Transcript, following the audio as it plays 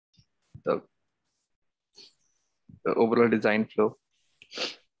the, the overall design flow.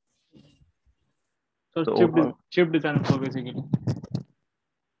 So chip design flow basically.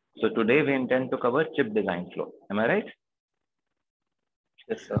 So today we intend to cover chip design flow. Am I right?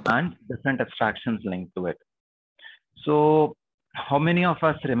 Yes, sir. And different abstractions linked to it. So how many of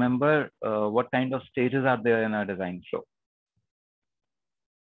us remember what kind of stages are there in our design flow?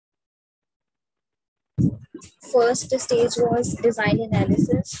 First stage was design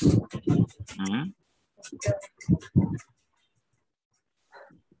analysis.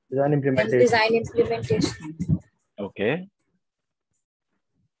 Design implementation. And design implementation. Okay.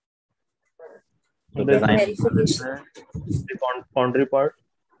 So Then design verification. the boundary part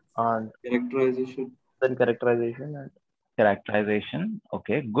and Characterization. then characterization and Characterization.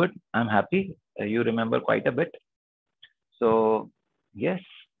 Okay, good. I'm happy. You remember quite a bit. So yes,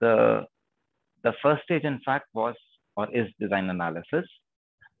 the first stage in fact was or is design analysis,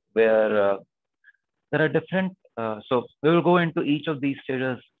 where there are different. So we will go into each of these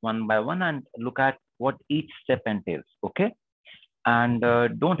stages one by one and look at what each step entails. Okay, and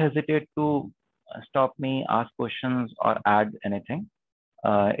don't hesitate to stop me, ask questions, or add anything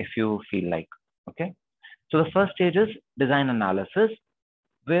if you feel like. Okay. So the first stage is design analysis,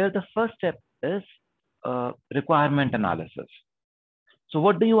 where the first step is requirement analysis. So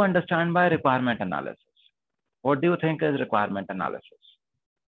what do you understand by requirement analysis? What do you think is requirement analysis?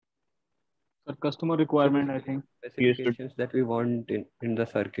 The customer requirement, I think. Specifications that we want in the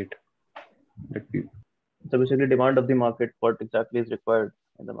circuit. so basically demand of the market, what exactly is required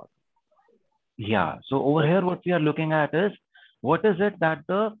in the market. Yeah. So over here, what we are looking at is what is it that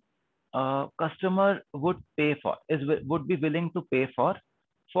the customer would pay for, would be willing to pay for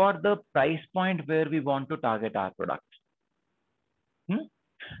the price point where we want to target our product.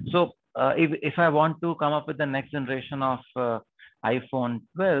 So if I want to come up with the next generation of iPhone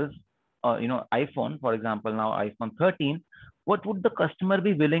 12, iPhone, for example, now iPhone 13, what would the customer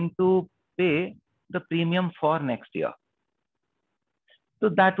be willing to pay the premium for next year? So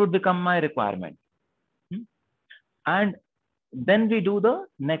that would become my requirement. And then we do the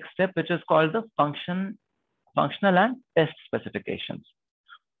next step, which is called the functional and test specifications.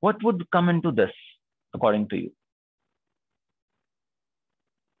 What would come into this, according to you?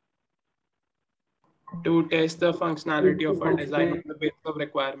 To test the functionality of our design on the basis of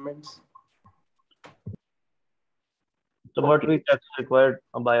requirements. So what we check required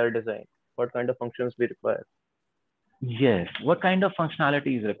by our design? What kind of functions we require? Yes, what kind of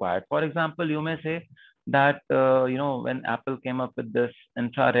functionality is required? For example, you may say that, when Apple came up with this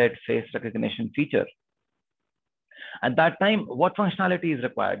infrared face recognition feature, at that time, what functionality is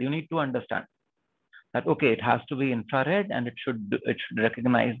required? You need to understand that, okay, it has to be infrared and it should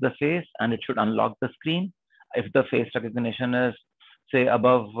recognize the face and it should unlock the screen. If the face recognition is, say,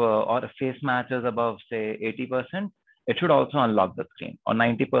 above or a face match is above, say, 80%, it should also unlock the screen, or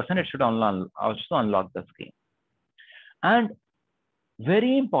 90%, it should also unlock the screen. And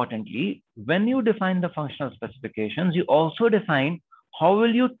very importantly, when you define the functional specifications, you also define how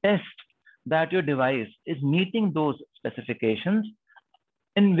will you test that your device is meeting those specifications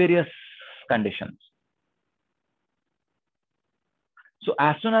in various conditions. So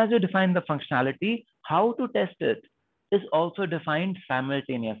as soon as you define the functionality, how to test it is also defined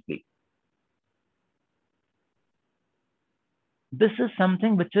simultaneously. This is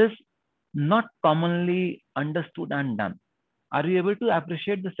something which is not commonly understood and done. Are you able to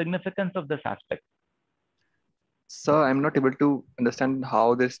appreciate the significance of this aspect? Sir, I'm not able to understand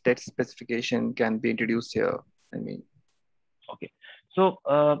how this test specification can be introduced here. Okay. So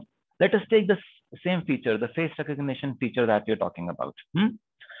let us take the same feature, the face recognition feature that you're talking about.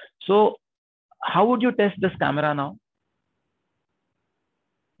 So how would you test this camera now?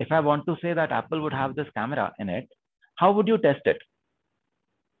 If I want to say that Apple would have this camera in it, how would you test it?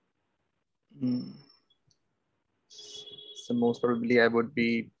 So most probably I would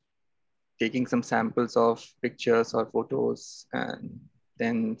be taking some samples of pictures or photos and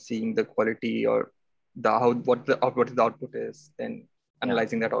then seeing the quality or what the output is, then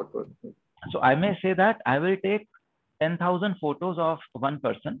analyzing that output. So I may say that I will take 10,000 photos of one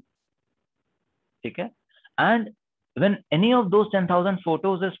person. Okay? And when any of those 10,000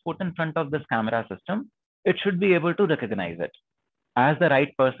 photos is put in front of this camera system, it should be able to recognize it as the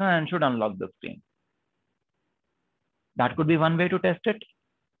right person and should unlock the screen. That could be one way to test it.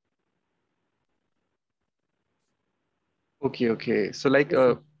 Okay. So like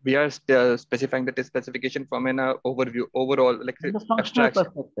we are specifying the test specification from an overall, like from the functional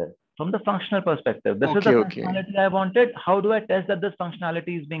perspective. From the functional perspective, this is the functionality I wanted. How do I test that this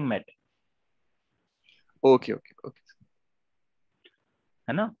functionality is being met? Okay.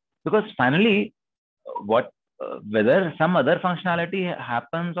 है ना? Because finally, whether some other functionality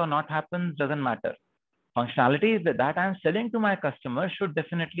happens or not happens doesn't matter. Functionality that I'm selling to my customer should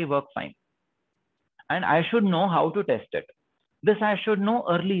definitely work fine. And I should know how to test it. This I should know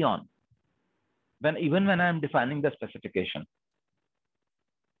early on, even when I'm defining the specification.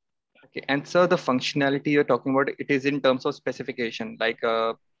 Okay, and so the functionality you're talking about, it is in terms of specification, like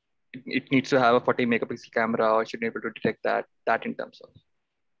it needs to have a 40 megapixel camera, or should be able to detect that in terms of.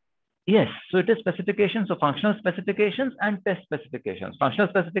 Yes, so it is specifications, so functional specifications and test specifications. Functional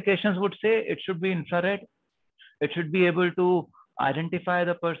specifications would say it should be infrared. It should be able to identify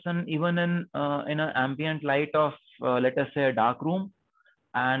the person even in an ambient light of, let us say, a dark room.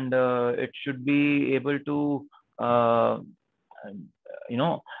 And it should be able to,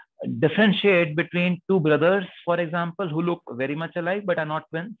 differentiate between two brothers, for example, who look very much alike but are not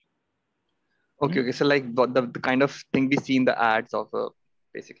twins. Okay. So like the kind of thing we see in the ads of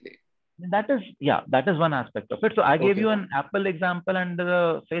basically. That is one aspect of it. So I gave you an Apple example and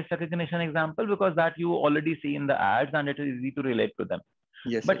the face recognition example because that you already see in the ads and it is easy to relate to them.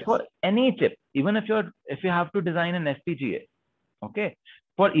 Yes. But for any chip, even if you have to design an FPGA, okay,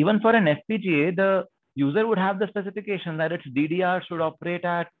 even for an FPGA, the user would have the specification that its DDR should operate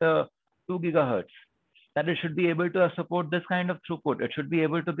at 2 gigahertz, that it should be able to support this kind of throughput. It should be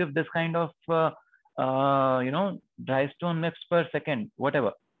able to give this kind of, dry stone MIPS per second,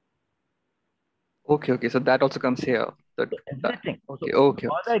 whatever. Okay. So that also comes here. Everything. Okay.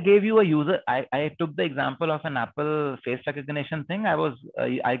 Because I gave you a user, I took the example of an Apple face recognition thing.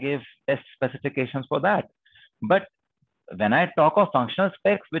 I gave test specifications for that. But when I talk of functional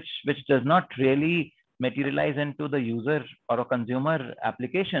specs, which does not really materialize into the user or a consumer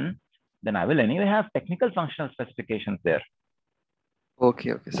application, then I will anyway have technical functional specifications there.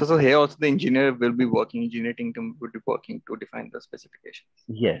 Okay. So here also the engineer will be working, engineering team will be working to define the specifications.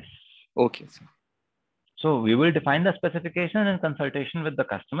 Yes. Okay. So we will define the specification in consultation with the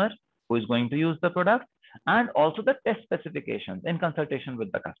customer who is going to use the product, and also the test specifications in consultation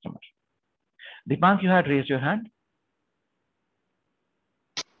with the customer. Deepank, you had raised your hand.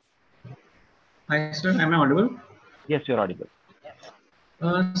 Hi, sir. Am I audible? Yes, you're audible.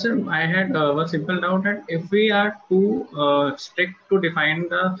 Sir, I had a simple doubt that if we are too strict to define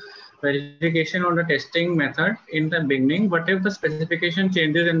the verification or the testing method in the beginning, but if the specification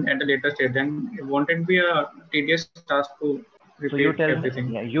changes at a later stage, then won't it be a tedious task to repeat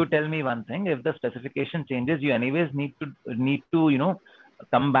everything? You tell me one thing. If the specification changes, you anyways need to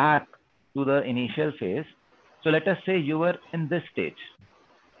come back to the initial phase. So let us say you were in this stage.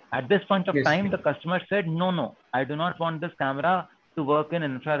 At this point of time, the customer said, no, I do not want this camera to work in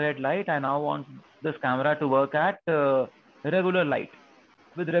infrared light. I now want this camera to work at regular light.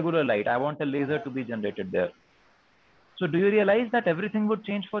 With regular light, I want a laser to be generated there. So do you realize that everything would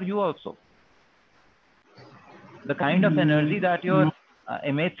change for you also? The kind of energy that your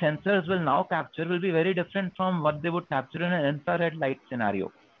image sensors will now capture will be very different from what they would capture in an infrared light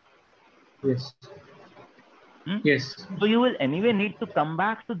scenario. Yes. Yes. So you will anyway need to come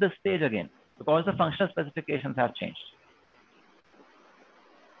back to this stage again because the functional specifications have changed.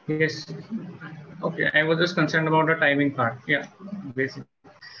 Yes. Okay. I was just concerned about the timing part. Yeah. Basically.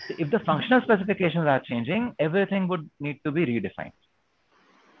 If the functional specifications are changing, everything would need to be redefined.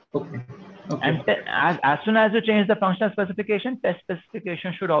 Okay. And as soon as you change the functional specification, test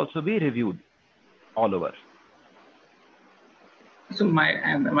specification should also be reviewed all over. So my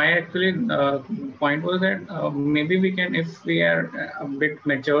actually point was that maybe we can, if we are a bit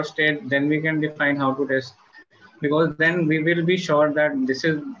mature state, then we can define how to test, because then we will be sure that this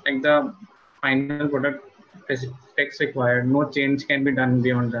is like the final product specs required. No change can be done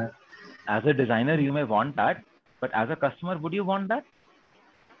beyond that. As a designer, you may want that, but as a customer, would you want that?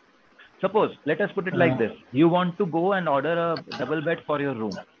 Suppose, let us put it like this. You want to go and order a double bed for your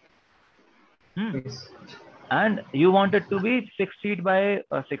room. Yes. And you want it to be 6 feet by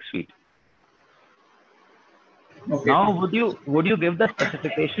 6 feet. Okay. Now, would you give the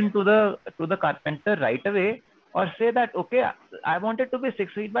specification to the carpenter right away, or say that, okay, I want it to be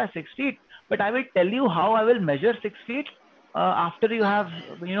 6 feet by 6 feet, but I will tell you how I will measure 6 feet after you have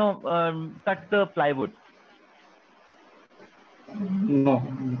cut the plywood? No.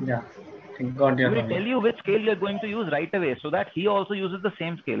 Yeah. Thank God. He will tell you which scale you're going to use right away, so that he also uses the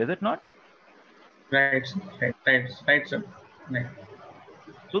same scale. Is it not? Right, sir. Right.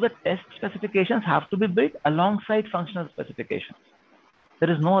 So the test specifications have to be built alongside functional specifications. There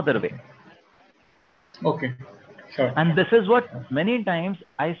is no other way. Okay, sure. And this is what many times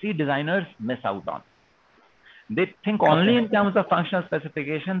I see designers miss out on. They think only in terms of functional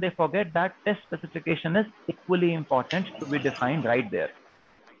specification. They forget that test specification is equally important to be defined right there.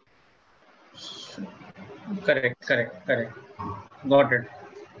 Correct. Got it.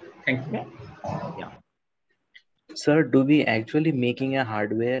 Thank you. Okay. Yeah. Sir, do we actually making a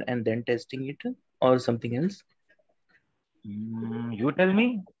hardware and then testing it or something else? You tell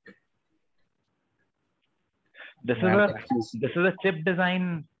me. This Yeah, is a chip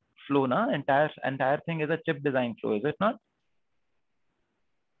design flow, na? Entire thing is a chip design flow, is it not?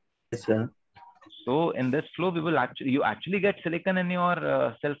 yes, sir. So in this flow, you actually get silicon in your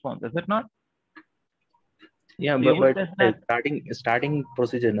cell phones, is it not? Yeah, So you would but test that. starting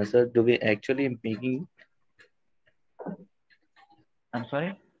procedure, na, sir. Do we actually making I'm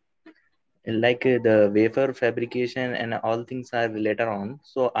sorry. like the wafer fabrication and all things are later on?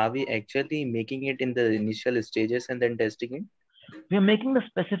 So are we actually making it in the initial stages and then testing it? We are making the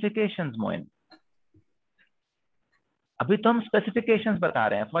specifications, Moin. अभी तो हम specifications बता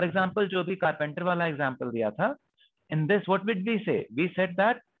रहे हैं. For example, जो भी carpenter वाला example दिया था, in this what did we say? We said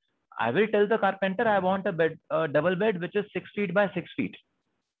that I will tell the carpenter I want a double bed which is 6 feet by 6 feet,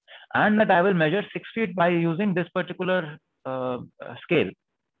 and that I will measure 6 feet by using this particular scale.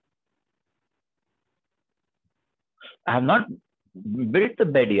 I have not built the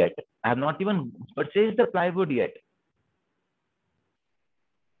bed yet. I have not even purchased the plywood yet.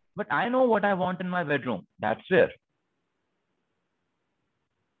 But I know what I want in my bedroom. That's where.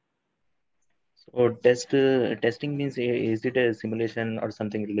 So testing means is it a simulation or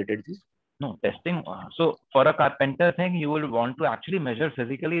something related to this? No, testing. So for a carpenter thing, you will want to actually measure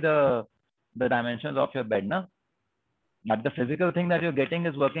physically the dimensions of your bed, na? But the physical thing that you're getting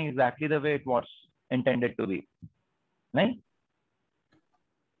is working exactly the way it was intended to be. Right?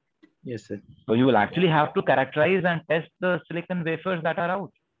 Yes, sir. So you will actually have to characterize and test the silicon wafers that are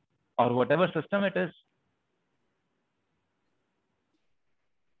out, or whatever system it is.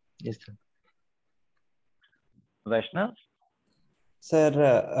 Yes, sir. Vaishnav?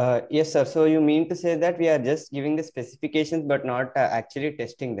 Sir, yes, sir. So you mean to say that we are just giving the specifications but not actually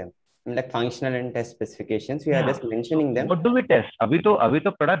testing them? Like functional and test specifications, we are just mentioning them. What do we test? अभी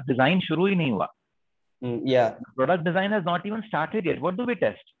तो product design शुरू ही नहीं हुआ. Yeah. Product design has not even started yet. What do we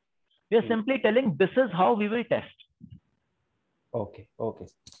test? We are simply telling this is how we will test. Okay.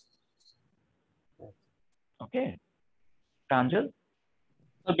 Okay. Pranjal?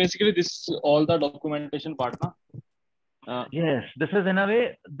 So basically, this is all the documentation part, na? Yes, this is in a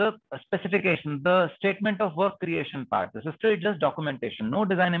way the specification, the statement of work creation part. This is still just documentation, no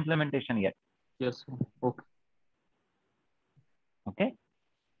design implementation yet. Yes. Okay. Okay.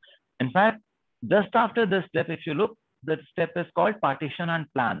 In fact, just after this step, if you look, the step is called partition and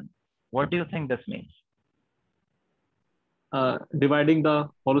plan. What do you think this means? Dividing the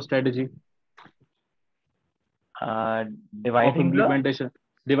whole strategy. Dividing implementation.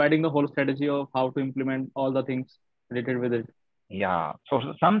 Dividing the whole strategy of how to implement all the things related with it. Yeah. So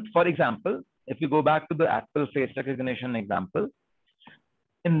for example, if you go back to the Apple face recognition example,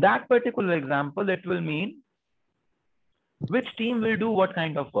 in that particular example, it will mean which team will do what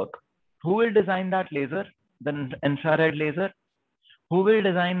kind of work. Who will design that laser, the infrared laser? Who will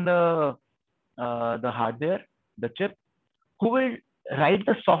design the hardware, the chip? Who will write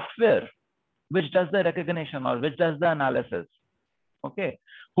the software which does the recognition or which does the analysis? Okay.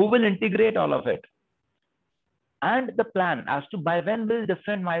 Who will integrate all of it? And the plan as to by when will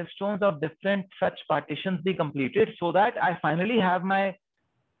different milestones of different such partitions be completed so that I finally have my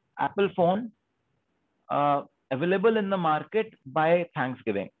Apple phone available in the market by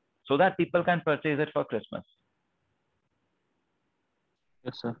Thanksgiving so that people can purchase it for Christmas.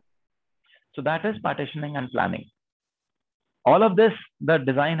 Yes, sir. So that is partitioning and planning. All of this, the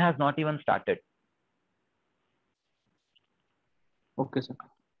design has not even started. Okay, sir.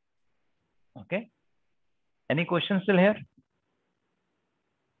 Okay. Any questions still here?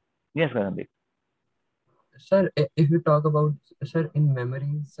 Yes, Gagandeep. Sir, if you talk about, sir, in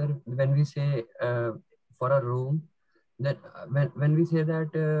memory, sir, when we say for a room, that when we say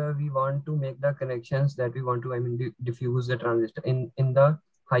that we want to make the connections that we want to, diffuse the transistor in the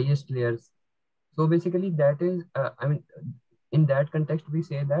highest layers. So basically that is, in that context, we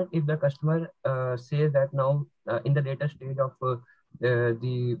say that if the customer says that now in the later stage of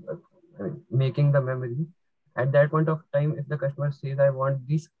making the memory, at that point of time, if the customer says I want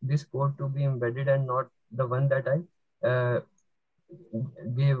this code to be embedded and not the one that I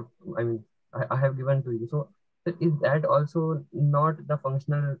I have given to you. So is that also not the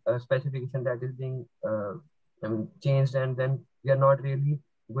functional specification that is being changed, and then we are not really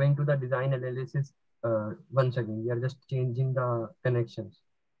going to the design analysis once again, we are just changing the connections?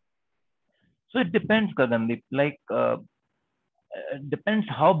 So it depends, Gagandeep. Like, depends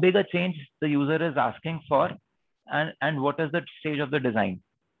how big a change the user is asking for and what is the stage of the design.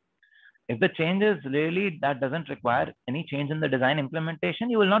 If the change is really that doesn't require any change in the design implementation,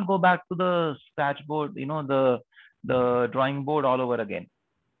 you will not go back to the scratch board, the drawing board all over again.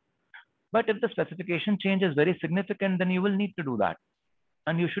 But if the specification change is very significant, then you will need to do that.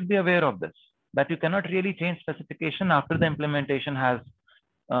 And you should be aware of this, that you cannot really change specification after the implementation has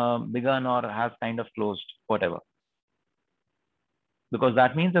begun or has kind of closed, whatever. Because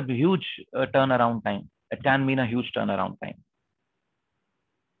that means a huge turnaround time. It can mean a huge turnaround time.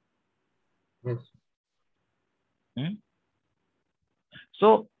 Yes.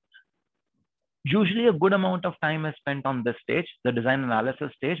 So usually a good amount of time is spent on this stage, the design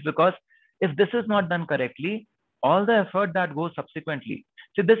analysis stage, because if this is not done correctly, all the effort that goes subsequently,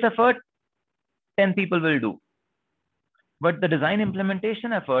 so this effort 10 people will do. But the design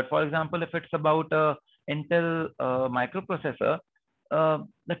implementation effort, for example, if it's about a Intel microprocessor,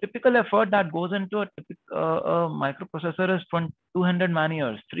 the typical effort that goes into a microprocessor is 200 man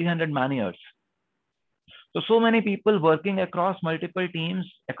years, 300 man years. So many people working across multiple teams,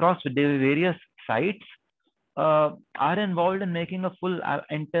 across the various sites, are involved in making a full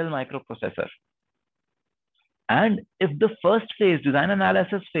Intel microprocessor. And if the first phase, design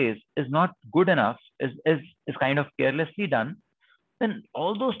analysis phase, is not good enough, is kind of carelessly done, then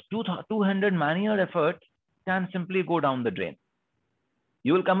all those 200 man-year effort can simply go down the drain.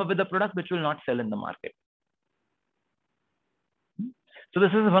 You will come up with a product which will not sell in the market. So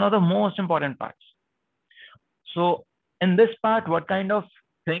this is one of the most important parts. So in this part, what kind of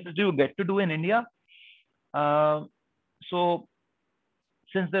things do you get to do in India? So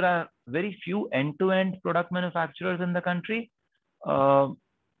since there are very few end-to-end product manufacturers in the country,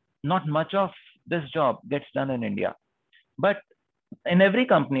 not much of this job gets done in India. But in every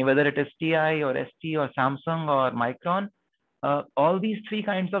company, whether it is TI or ST or Samsung or Micron, all these three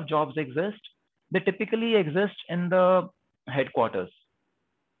kinds of jobs exist. They typically exist in the headquarters.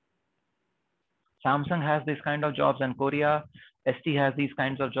 Samsung has these kind of jobs in Korea. ST has these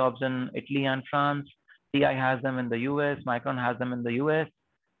kinds of jobs in Italy and France. TI has them in the US. Micron has them in the US.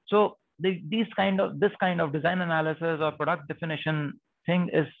 So this kind of design analysis or product definition thing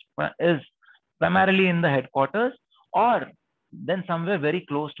is primarily in the headquarters, or then somewhere very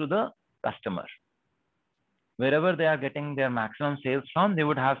close to the customer. Wherever they are getting their maximum sales from, they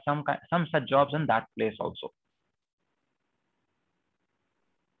would have some such jobs in that place also.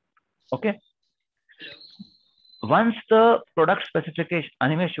 Okay. Once the product specification,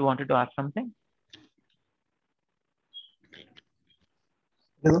 Animesh, you wanted to ask something?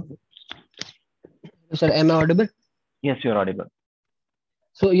 Hello. Sir, am I audible? Yes, you're audible.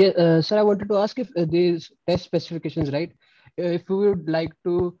 So, yeah, sir, I wanted to ask if these test specifications, right? If we would like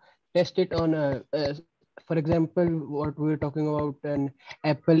to test it on, for example, what we were talking about, an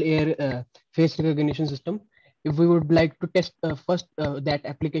Apple Air face recognition system. If we would like to test first that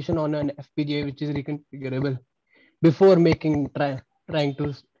application on an FPGA which is reconfigurable before trying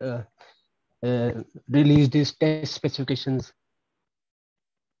to release these test specifications,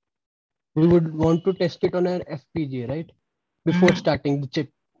 we would want to test it on an FPGA, right? Before starting the chip.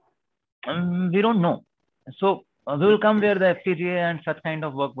 We don't know. So we will come where the FPGA and such kind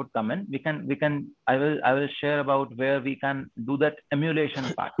of work would come in. I will share about where we can do that emulation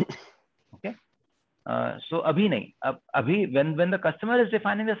part. Okay. So abhi nahi. When the customer is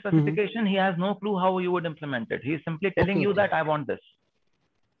defining the specification, he has no clue how you would implement it. He is simply telling you that I want this.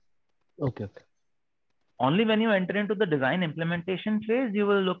 Okay. Only when you enter into the design implementation phase, you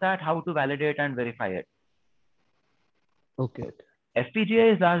will look at how to validate and verify it. Okay.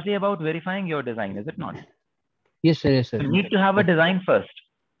 FPGA is largely about verifying your design, is it not? Yes, sir. Yes, sir. You need to have a design first.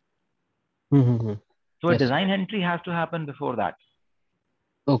 So a Yes. design entry has to happen before that.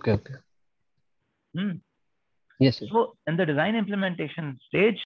 Okay. Yes, sir. So in the design implementation stage,